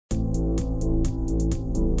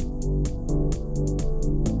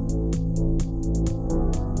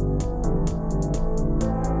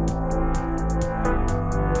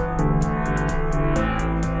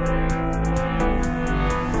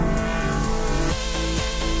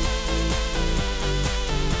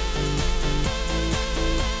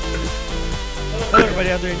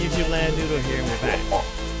out there in YouTube land, Noodle here, and we're back.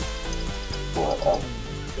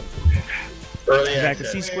 Early Back to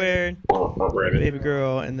access. C squared, Baby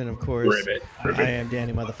Girl, and then of course, I am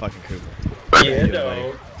Danny motherfucking Cooper. Yeah,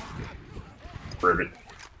 no.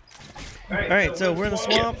 All right, so we're in the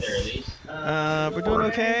swamps. We're doing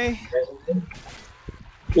okay.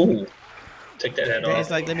 Ooh. Take that head Danny's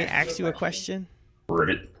off. like, let me ask you a question.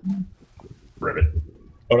 Ribbit.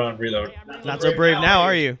 Hold on, reload. Not so brave now,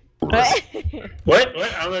 are you? What? What?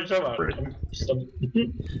 I don't know what you're talking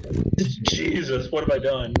about. Jesus, what have I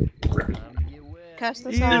done? Cast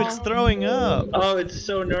the Ew, song. it's throwing up. Oh, it's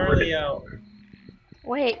so gnarly out.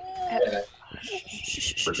 Wait.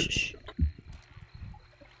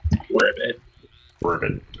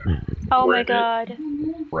 Ribbit. Oh my god.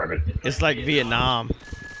 It's like Vietnam.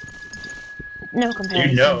 No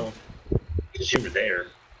comparison. You know. Because you were there.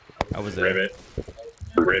 I was there.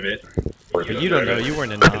 Ribbit. But you don't know, you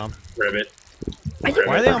weren't in Nam. Ribbit. Why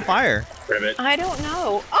are they on fire? Ribbit. I don't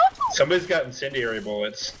know. Oh! Somebody's got incendiary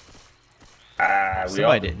bullets.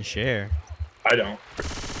 Somebody didn't share. I don't.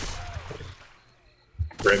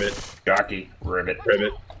 Ribbit. Jockey. Ribbit.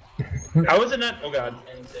 How is it not? Oh god.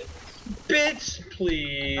 Bitch,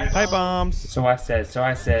 please. Pipe bombs. So I says.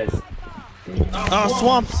 Oh,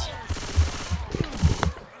 swamps.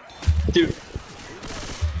 Dude.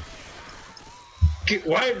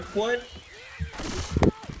 Why? What?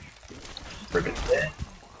 Ribbit.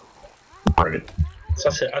 So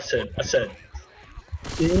I said.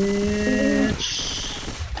 Bitch.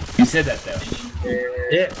 You said that though.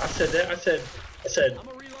 Yeah, I said that. I said.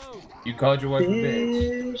 You called your wife a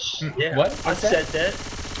bitch. Bitch. Yeah. What? I said that.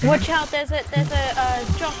 Watch out, there's a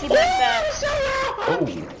jockey back there. Oh,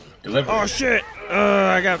 delivery. Oh shit.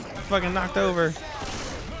 I got fucking knocked over.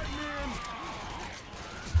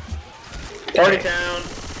 Party town.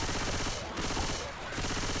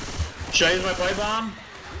 Should I use my pipe bomb?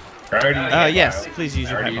 Yes, please use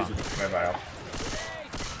your pipe bomb. My vial.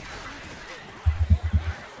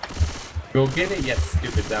 Go get it, yes,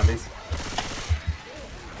 stupid zombies.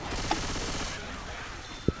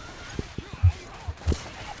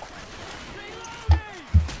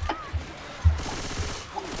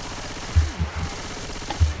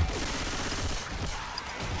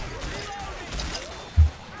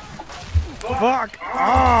 Fuck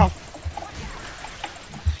off!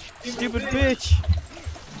 Stupid bitch!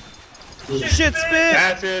 Shit spit!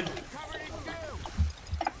 Acid.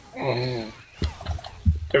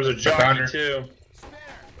 There was a jockey too.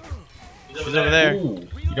 She's over there. Ooh,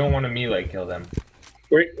 you don't want to melee kill them.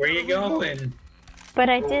 Where you going? But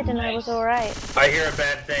I did and I was alright. I hear a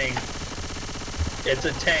bad thing. It's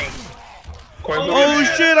a tank. Oh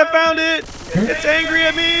shit, I found it! It's angry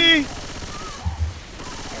at me!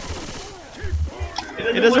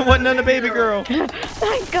 It doesn't want none of Baby Girl.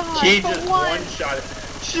 Thank God. He for just once. one-shot it.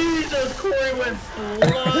 Jesus, Corey went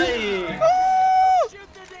flying.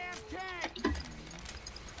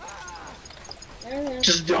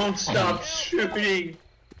 Just don't stop shooting.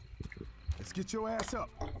 Let's get your ass up.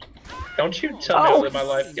 Don't you tell me to live my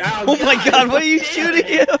life. Oh my god, what are you shooting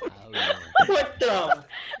him? What the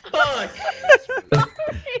fuck?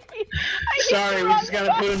 Sorry, we just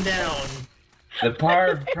gotta put him down. The power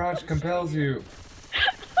of crouch compels you.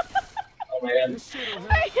 Oh my god.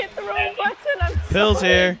 I hit the wrong button. I'm Pills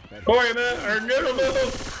sorry. here. Corey, man, or Noodle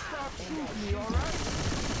move.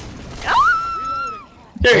 Ah!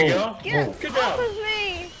 There you go. Get Good off job. of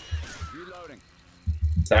me.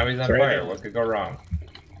 Zombies on Right fire. there. What could go wrong?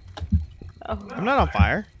 Oh. I'm not on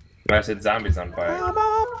fire. No, I said zombies on fire. I'm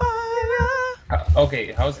on fire.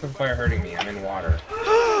 Okay, how's the fire hurting me? I'm in water.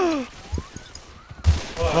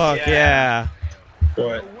 Fuck yeah.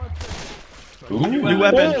 What? Ooh. New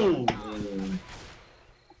weapon. Whoa.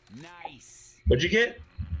 What'd you get?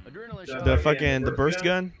 The fucking, the burst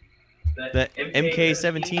gun. The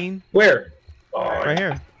MK-17. Where? Oh, Right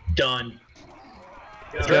here. done.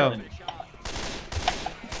 Let's go.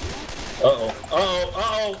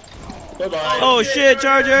 Uh-oh. Bye-bye. Oh shit,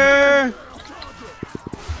 Charger!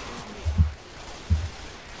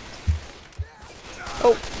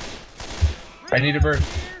 Oh. I need a burst.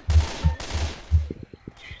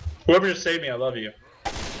 Whoever just saved me, I love you.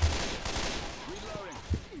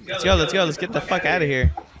 Let's go, let's get the fuck out of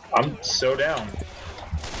here. I'm so down.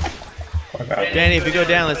 Danny, if you go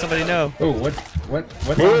down, let somebody know. Oh, what's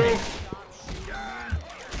on me? Move.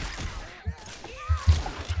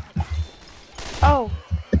 Oh.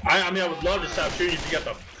 I mean, I would love to stop shooting if you got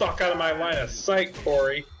the fuck out of my line of sight,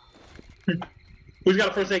 Corey. Who's got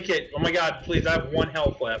a first aid kit? Oh my god, please, I have 1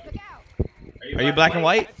 health left. Are you black and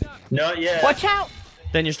white? Not yet. Watch out.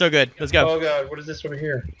 Then you're still good. Let's go. Oh god, what is this over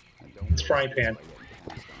here? It's frying pan.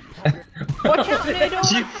 Watch out, Noodle.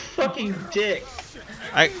 You fucking dick.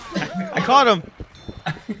 I caught him.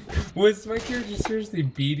 Was my character seriously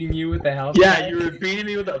beating you with the health Yeah, pack? you were beating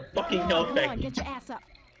me with a fucking health Come pack. on, get your ass up.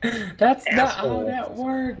 That's not Asshole. how that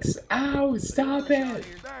works. Ow, stop it.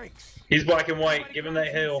 Thanks. He's black and white. Give him that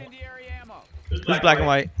hill. Who's black and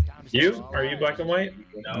white? You? Are you black and white?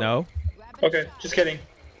 No. Okay, just kidding.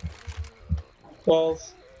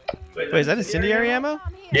 Walls. Wait, is that incendiary ammo?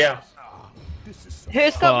 Yeah.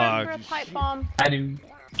 Who's got room Fuck. for a pipe bomb? I do.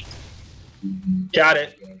 Got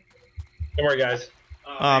it. Don't worry, guys.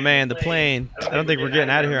 Oh man, the plane. I don't think we're getting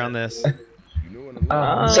out of here on this.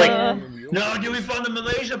 It's like, no, dude, we found the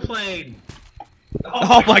Malaysia plane.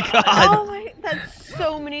 Oh my god. Oh my, that's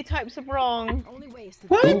so many types of wrong. Only way is to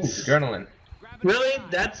What? Ooh, adrenaline. Really?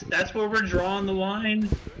 That's where we're drawing the line?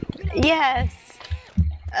 Yes.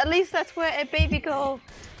 At least that's where a baby girl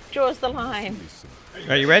draws the line.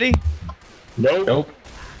 Are you ready? Nope. Nope.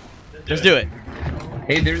 Let's do it.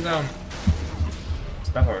 Hey, there's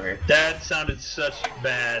stuff over here. That sounded such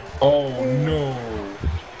bad. Oh no.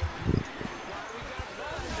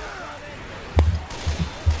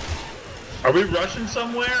 Are we rushing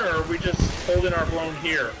somewhere, or are we just holding our blown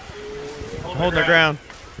here? Holding our ground.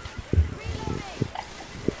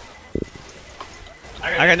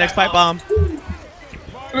 I got next pipe bomb.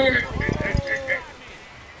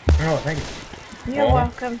 Oh, thank you. You're Oh.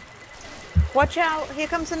 welcome. Watch out, here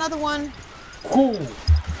comes another one. Cool.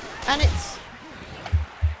 And it's...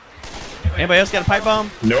 Anybody else got a pipe bomb?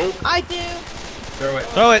 Nope. I do. Throw it.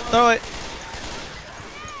 Throw it, throw it.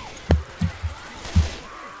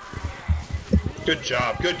 Good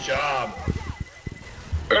job. Good job.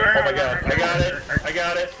 Oh my god. I got it. I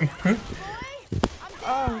got it.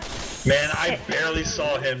 Oh, Man, I barely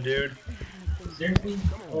saw him, dude.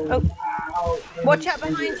 oh. Watch out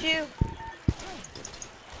behind you.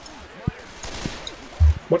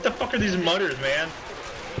 What the fuck are these mutters, man?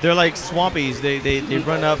 They're like swampies. They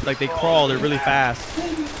run up, like they crawl. They're really fast.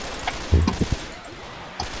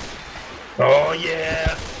 Oh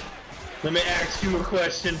yeah. Let me ask you a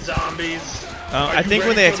question, zombies. I think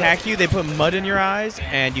when they attack you, they put mud in your eyes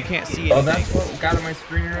and you can't see Oh, anything. that's what got on my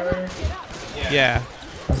screen earlier? Yeah.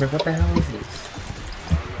 I was like, what the hell is this?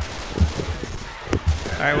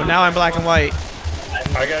 Alright, well now I'm black and white.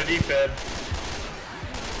 I got a defib.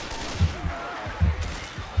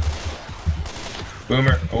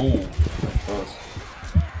 Boomer. Oh, close.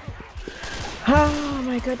 Oh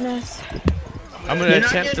my goodness. I'm gonna You're not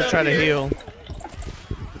attempt to getting try up to here. heal.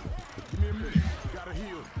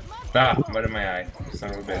 Ah, mud in my eye.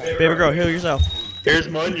 Son of a bitch. Baby girl, heal yourself. Here's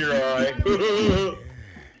mud in your eye.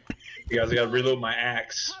 You guys, I gotta reload my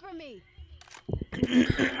axe. cover me.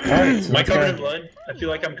 Alright, so Am I let's covered go. in blood? I feel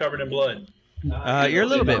like I'm covered in blood. You're a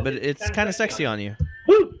little bit, but it's kind of sexy on you.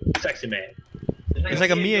 Woo! Sexy man. It's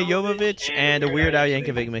like a Mia Jovovich and a Weird Al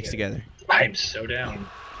Yankovic mixed together. I'm so down.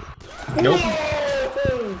 Nope.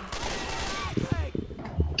 Whoa!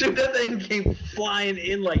 Dude, that thing came flying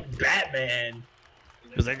in like Batman.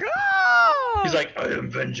 It was like, ah! He's like, I am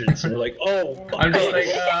vengeance. And we're like, oh, fuck. I'm just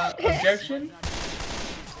like, objection?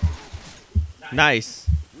 Nice.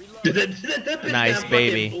 Dude, that bitch Nice, got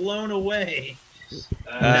baby. fucking blown away.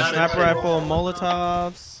 Not Sniper a- rifle,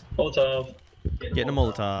 Molotovs. Molotov. Getting a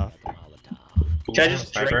Molotov. Can I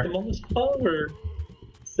just drink Sniper. the Molotov, or?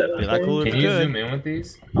 Is that Be like, okay? cool if Can you you could. zoom in with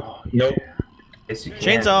these? Oh, Nope. yes, you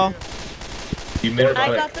can. Chainsaw. You made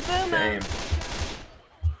I got the boomer. Same.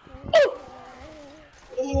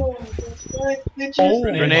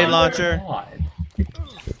 Grenade launcher.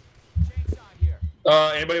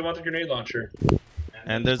 Anybody want the grenade launcher?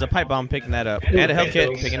 And there's a pipe bomb picking that up. And a health kit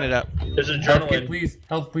picking it up. There's an Health kit, adrenaline. please.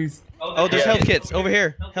 Health, please. Oh, there's health kits over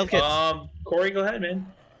here. Health kits. Corey, go ahead, man.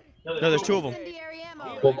 No, there's two of them. Incendiary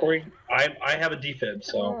ammo. Well, Corey, I have a defib,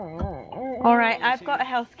 so Alright, I've got a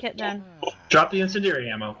health kit then. drop the incendiary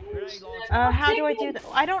ammo. How do I do that?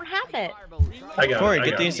 I don't have it. I got Corey, it. I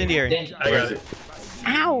get got the it. incendiary. I Where got is it.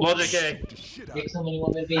 Ow! Logic A. Nick, somebody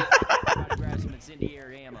want me to be? Heads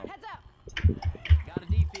up.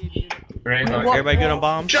 Grenade launcher. Everybody good on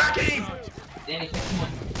bombs? Jockey! Danny, come on.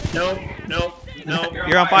 No, no, no.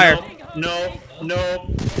 You're on fire. No, no,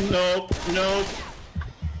 no, no.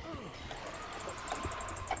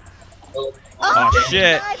 Oh,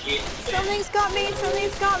 shit. God. Something's got me,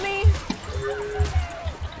 something's got me.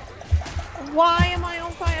 Why am I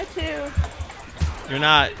on fire too? You're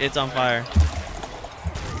not. It's on fire.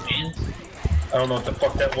 I don't know what the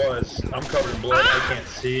fuck that was. I'm covered in blood. I can't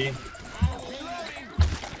see.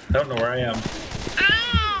 I don't know where I am.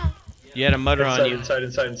 You had a mutter on you.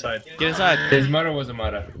 Inside. Get inside. His mother was a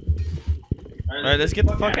mother. Alright, let's get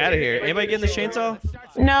the fuck out of here. Anybody getting the chainsaw?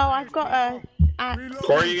 No, I've got a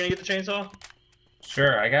Corey, you gonna get the chainsaw?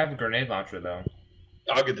 Sure, I got a grenade launcher though.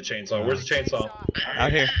 I'll get the chainsaw. Where's the chainsaw?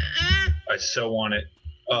 Out here. I so want it.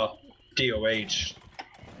 Oh, DOH.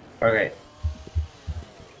 Okay,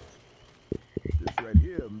 This right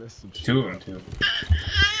here missed some shit. two of them too.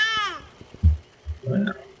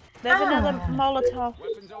 There's another Molotov.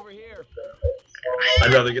 Weapons over here.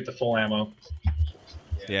 I'd rather get the full ammo.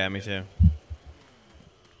 Yeah, me too.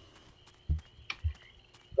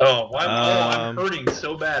 Oh, I'm hurting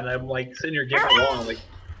so bad, and I'm like sitting here getting along. Like,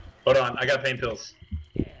 hold on, I got pain pills.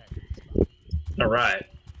 All right.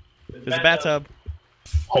 There's a bathtub.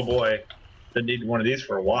 Oh boy, didn't need one of these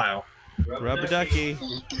for a while. Rubber ducky.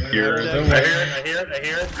 You're the I one. hear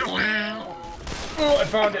it. Oh, I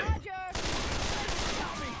found it.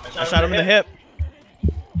 I shot him in the hip.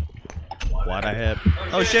 What a hip.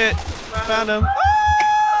 Oh shit. Found him.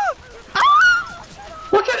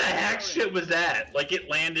 What kind of hack shit was that? Like it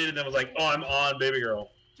landed and it was like, oh, I'm on BabyGirl.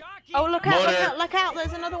 Oh, look out, Motor. look out, look out,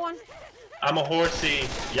 there's another one. I'm a horsey.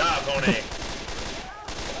 Yeah, pony.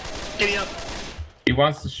 Giddy up. He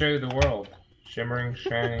wants to show you the world. Shimmering,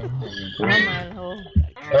 shining, and Oh green. my lord.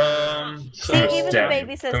 So See, even the stab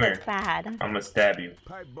baby you. says Come that's here. bad. I'm gonna stab you.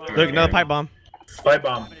 Pipe bomb. Look, another pipe bomb. pipe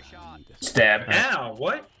bomb. Stab. Ow,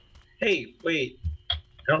 what? Hey, wait. I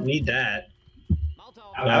don't need that.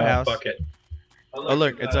 Outhouse. Bucket. Oh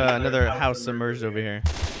look, it's another house submerged over here.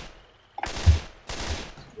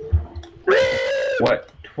 What?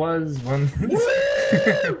 'Twas one.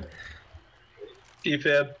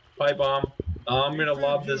 Defib, pipe bomb. I'm gonna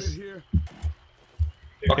lob this. Here.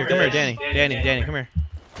 Here, come here, Danny. Danny, come here.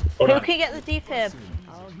 Hold Who on. can get the defib?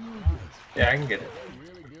 Yeah, I can get it.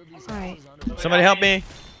 Alright. Somebody help me.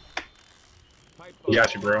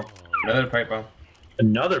 Got you, bro. Another pipe bomb.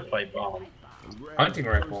 Another pipe bomb. Hunting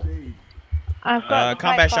rifle. I've got the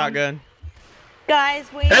Combat pipe bomb. shotgun.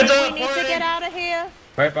 Guys, we Heads up, need to Marty. get out of here.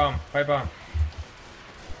 Pipe bomb. Pipe bomb.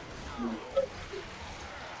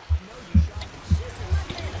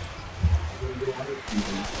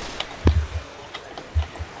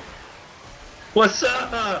 What's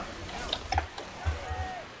up?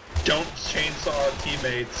 Don't chainsaw our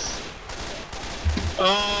teammates.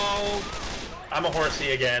 Oh, I'm a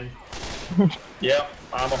horsey again. Yep,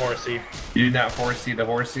 I'm a horsey. You did not foresee the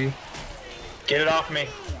horsey. Get it off me.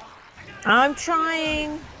 I'm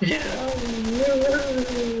trying. He's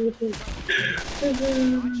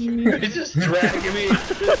just dragging me.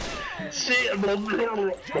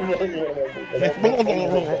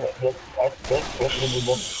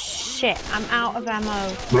 Shit, I'm out of ammo.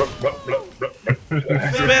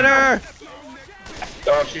 Spitter!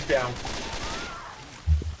 Oh, she's down.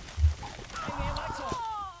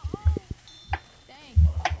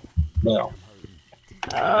 No.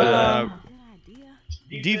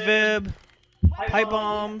 Defib. Pipe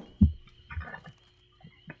bomb.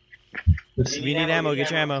 If you need ammo, get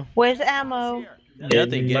your ammo. Where's the ammo?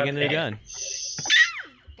 Nothing, get a new gun.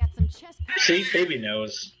 Got some chest. See, baby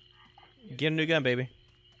knows. Get a new gun, baby.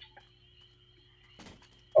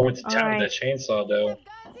 I went to town Alright. with that chainsaw, though.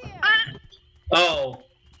 Oh,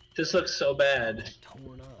 this looks so bad.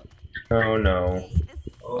 Oh no.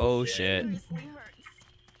 Oh shit.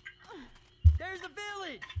 There's the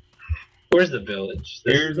village. Where's the village?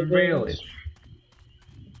 This Here's is a the village.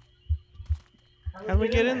 How do we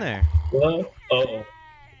get in there? Hello? Uh-oh.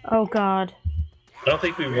 Oh god. I don't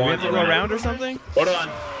think we We want have to go around or something? Hold on.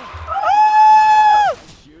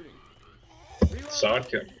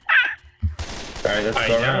 Sodka. Alright, let's I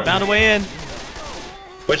go know. around. Found a way in.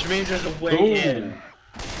 Which means there's a way Ooh. in.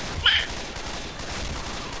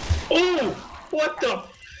 Oh! What the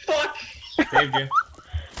fuck? Saved you.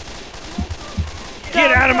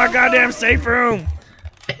 Get out of my goddamn safe room!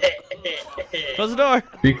 Close the door.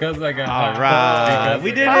 Because I got high. Alright, Because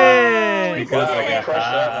we I did got- it! Because Wow, I got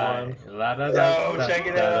crushed that high. one. La da da Yo, da check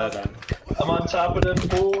it da out. da da. I'm on top of the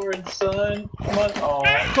board, son. Come on. Oh.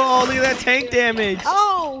 Oh, look at that tank damage!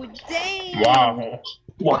 Oh, dang. Wow.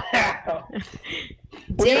 Wow.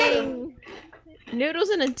 Dang. Noodle's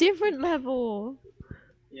in a different level.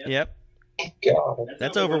 Yep, God.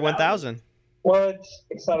 that's over 1,000. What?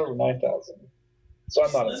 It's not over 9,000. So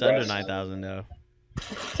I'm not It's under impressed. 9,000 though.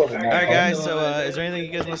 It's over 9,000. Alright guys, so is there anything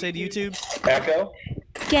you guys want to say to YouTube? Echo?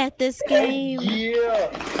 Get this game. Yeah.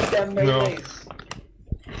 That No. nice.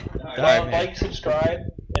 Alright, man. Like, subscribe,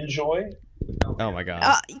 enjoy. Oh my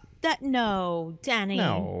god. No, Danny.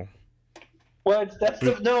 No. What? That's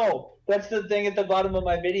the no. That's the thing at the bottom of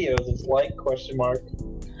my videos. It's like question mark.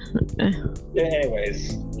 Yeah,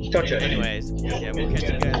 anyways, don't judge me. Anyways, yeah, we'll catch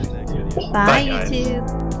you guys in the next video. Bye, Bye, guys.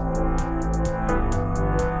 YouTube.